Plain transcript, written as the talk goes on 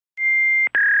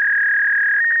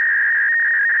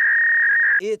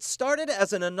It started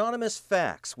as an anonymous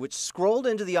fax, which scrolled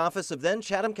into the office of then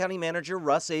Chatham County Manager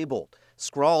Russ Abelt.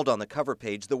 Scrawled on the cover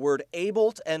page the word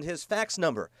Abelt and his fax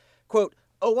number. Quote,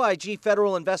 OIG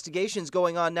federal investigations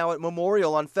going on now at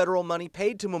Memorial on federal money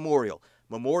paid to Memorial.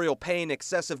 Memorial paying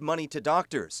excessive money to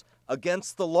doctors.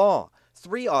 Against the law.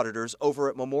 3 auditors over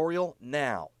at Memorial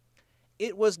now.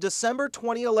 It was December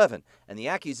 2011, and the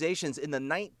accusations in the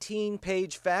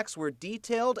 19-page fax were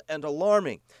detailed and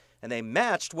alarming. And they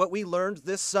matched what we learned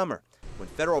this summer, when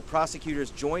federal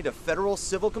prosecutors joined a federal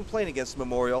civil complaint against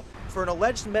Memorial for an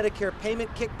alleged Medicare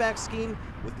payment kickback scheme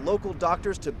with local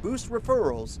doctors to boost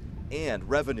referrals and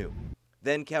revenue.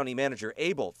 Then County Manager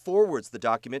Abelt forwards the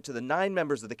document to the 9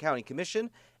 members of the County Commission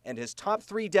and his top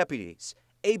 3 deputies.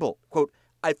 Abelt, quote,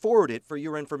 I forward it for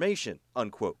your information,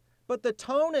 unquote. But the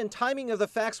tone and timing of the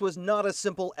fax was not a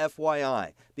simple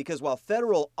FYI, because while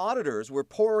federal auditors were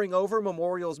poring over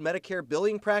Memorial's Medicare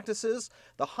billing practices,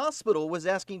 the hospital was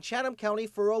asking Chatham County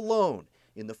for a loan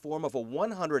in the form of a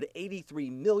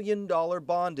 $183 million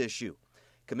bond issue.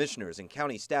 Commissioners and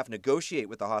county staff negotiate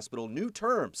with the hospital new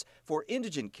terms for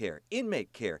indigent care,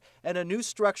 inmate care, and a new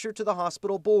structure to the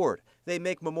hospital board. They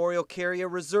make Memorial carry a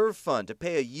reserve fund to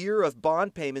pay a year of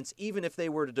bond payments even if they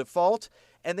were to default,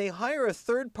 and they hire a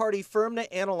third-party firm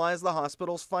to analyze the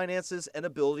hospital's finances and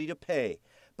ability to pay.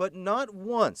 But not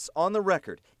once on the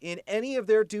record, in any of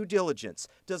their due diligence,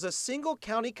 does a single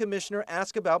county commissioner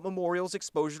ask about Memorial's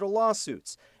exposure to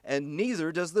lawsuits, and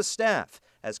neither does the staff,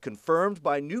 as confirmed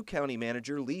by new county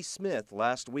manager Lee Smith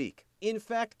last week. In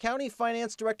fact, County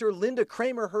Finance Director Linda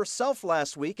Kramer herself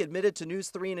last week admitted to News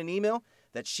 3 in an email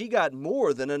that she got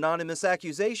more than anonymous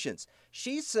accusations.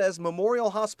 She says Memorial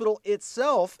Hospital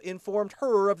itself informed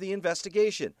her of the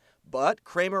investigation. But,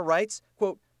 Kramer writes,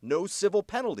 quote, no civil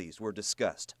penalties were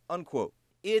discussed, unquote.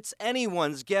 It's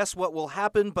anyone's guess what will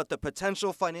happen, but the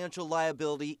potential financial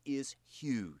liability is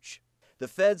huge. The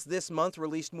feds this month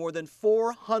released more than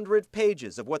 400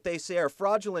 pages of what they say are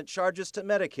fraudulent charges to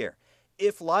Medicare.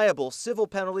 If liable, civil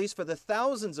penalties for the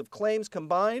thousands of claims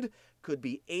combined could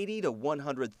be $80 to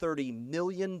 $130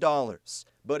 million.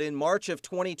 But in March of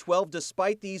 2012,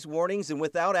 despite these warnings and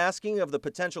without asking of the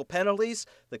potential penalties,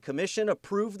 the commission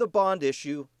approved the bond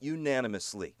issue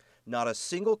unanimously. Not a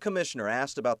single commissioner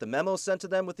asked about the memo sent to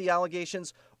them with the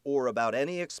allegations or about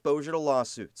any exposure to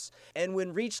lawsuits. And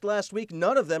when reached last week,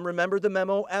 none of them remembered the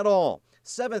memo at all.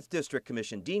 7th District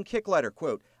Commission Dean Kicklighter,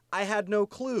 quote, I had no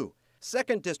clue.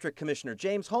 2nd District Commissioner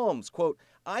James Holmes, quote,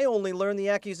 I only learned the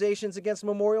accusations against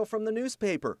Memorial from the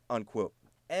newspaper, unquote.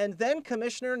 And then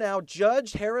Commissioner, now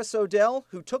Judge Harris Odell,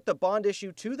 who took the bond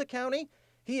issue to the county,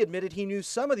 he admitted he knew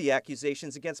some of the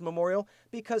accusations against Memorial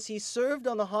because he served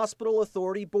on the Hospital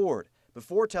Authority Board,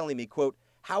 before telling me, quote,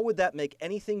 how would that make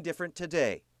anything different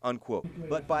today, unquote.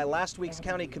 But by last week's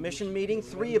county commission meeting,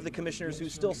 3 of the commissioners who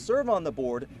still serve on the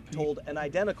board told an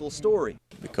identical story.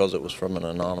 Because it was from an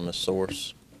anonymous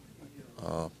source,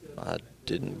 I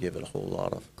didn't give it a whole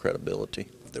lot of credibility.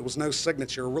 There was no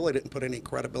signature, really didn't put any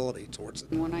credibility towards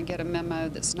it. When I get a memo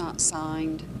that's not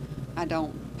signed, I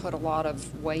don't put a lot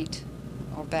of weight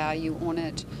or value on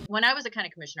it. When I was a county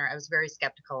commissioner, I was very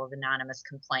skeptical of anonymous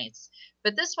complaints,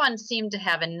 but this one seemed to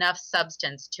have enough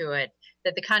substance to it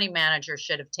that the county manager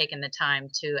should have taken the time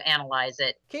to analyze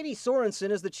it. Katie Sorensen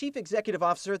is the Chief Executive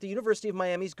Officer at the University of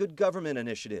Miami's Good Government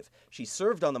Initiative. She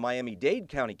served on the Miami-Dade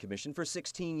County Commission for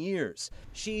 16 years.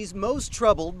 She's most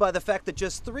troubled by the fact that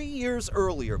just 3 years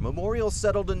earlier, Memorial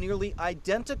settled a nearly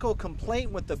identical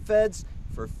complaint with the feds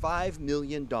for $5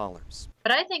 million.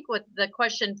 But I think what the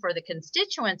question for the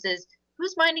constituents is,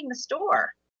 who's minding the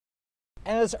store?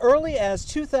 As early as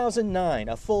 2009,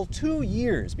 a full 2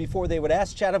 years before they would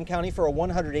ask Chatham County for a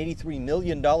 $183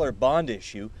 million bond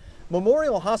issue,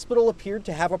 Memorial Hospital appeared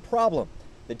to have a problem.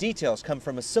 The details come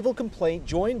from a civil complaint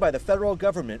joined by the federal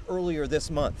government earlier this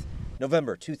month.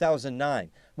 November 2009,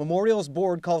 Memorial's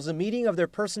board calls a meeting of their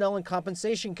Personnel and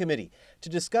Compensation Committee to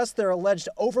discuss their alleged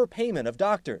overpayment of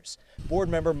doctors. Board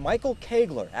member Michael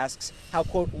Kegler asks how,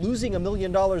 quote, losing $1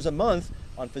 million a month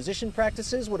on physician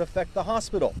practices would affect the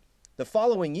hospital. The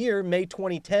following year, May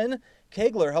 2010,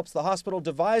 Kegler helps the hospital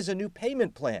devise a new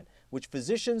payment plan, which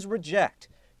physicians reject.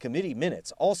 Committee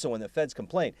minutes, also in the Fed's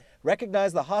complaint,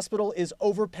 recognize the hospital is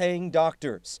overpaying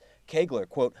doctors. Kegler,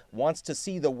 quote, wants to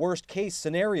see the worst case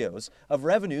scenarios of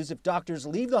revenues if doctors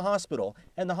leave the hospital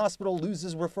and the hospital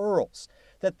loses referrals.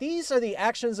 That these are the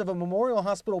actions of a Memorial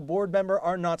Hospital board member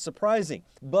are not surprising,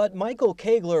 but Michael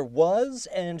Kegler was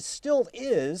and still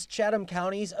is Chatham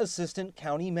County's assistant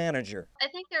county manager. I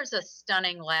think there's a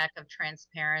stunning lack of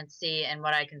transparency in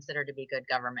what I consider to be good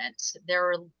government. There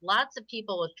are lots of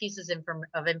people with pieces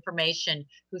of information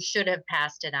who should have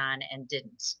passed it on and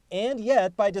didn't. And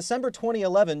yet, by December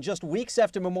 2011, just weeks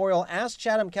after Memorial asked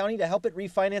Chatham County to help it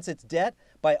refinance its debt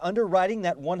by underwriting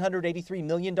that $183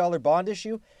 million bond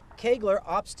issue, Kegler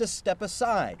opts to step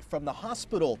aside from the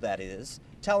hospital, that is,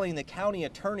 telling the county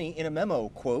attorney in a memo,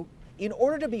 quote, in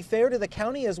order to be fair to the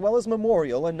county as well as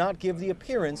Memorial and not give the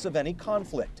appearance of any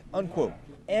conflict, unquote.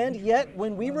 And yet,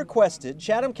 when we requested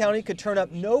Chatham County could turn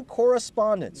up no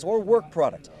correspondence or work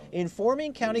product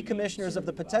informing county commissioners of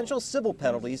the potential civil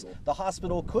penalties the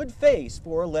hospital could face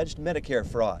for alleged Medicare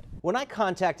fraud. When I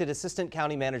contacted Assistant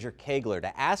County Manager Kegler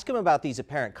to ask him about these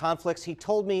apparent conflicts, he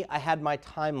told me I had my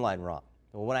timeline wrong.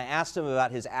 When I asked him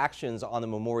about his actions on the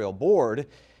Memorial Board,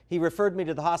 he referred me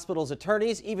to the hospital's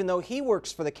attorneys, even though he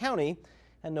works for the county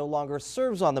and no longer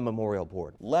serves on the Memorial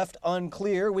Board. Left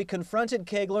unclear, we confronted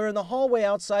Kegler in the hallway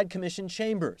outside Commission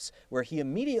chambers, where he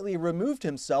immediately removed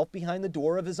himself behind the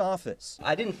door of his office.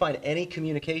 I didn't find any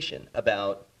communication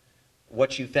about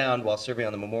what you found while serving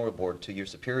on the Memorial Board to your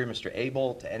superior, Mr.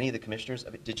 Abel, to any of the commissioners. I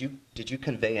mean, did you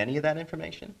convey any of that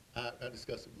information? I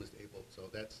discussed it with Mr. Abel, so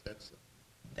that's.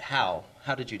 How?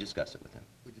 How did you discuss it with him?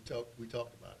 We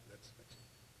talked about it.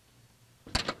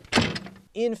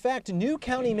 In fact, new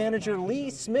county manager Lee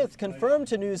Smith confirmed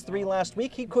to News 3 last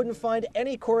week he couldn't find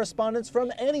any correspondence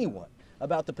from anyone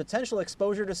about the potential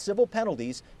exposure to civil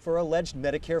penalties for alleged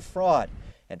Medicare fraud.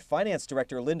 And Finance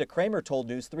Director Linda Kramer told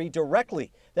News 3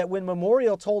 directly that when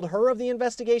Memorial told her of the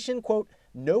investigation, quote,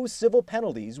 no civil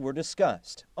penalties were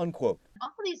discussed, unquote. All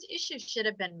of these issues should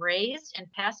have been raised and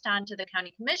passed on to the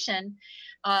county commission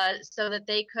so that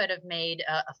they could have made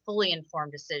a fully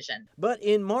informed decision. But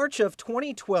in March of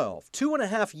 2012,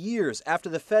 2.5 years after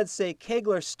the feds say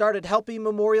Kegler started helping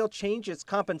Memorial change its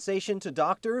compensation to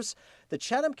doctors, the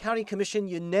Chatham County Commission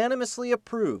unanimously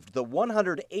approved the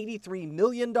 $183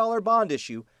 million bond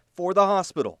issue for the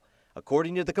hospital.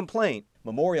 According to the complaint,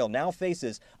 Memorial now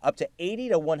faces up to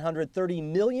 $80 to $130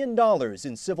 million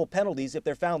in civil penalties if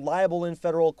they're found liable in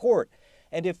federal court.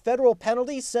 And if federal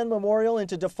penalties send Memorial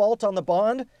into default on the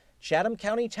bond, Chatham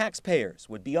County taxpayers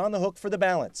would be on the hook for the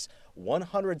balance,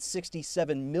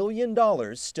 $167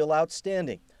 million still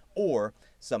outstanding, or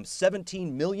some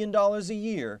 $17 million a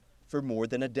year for more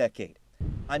than a decade.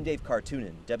 I'm Dave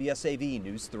Kartunen, WSAV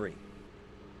News 3.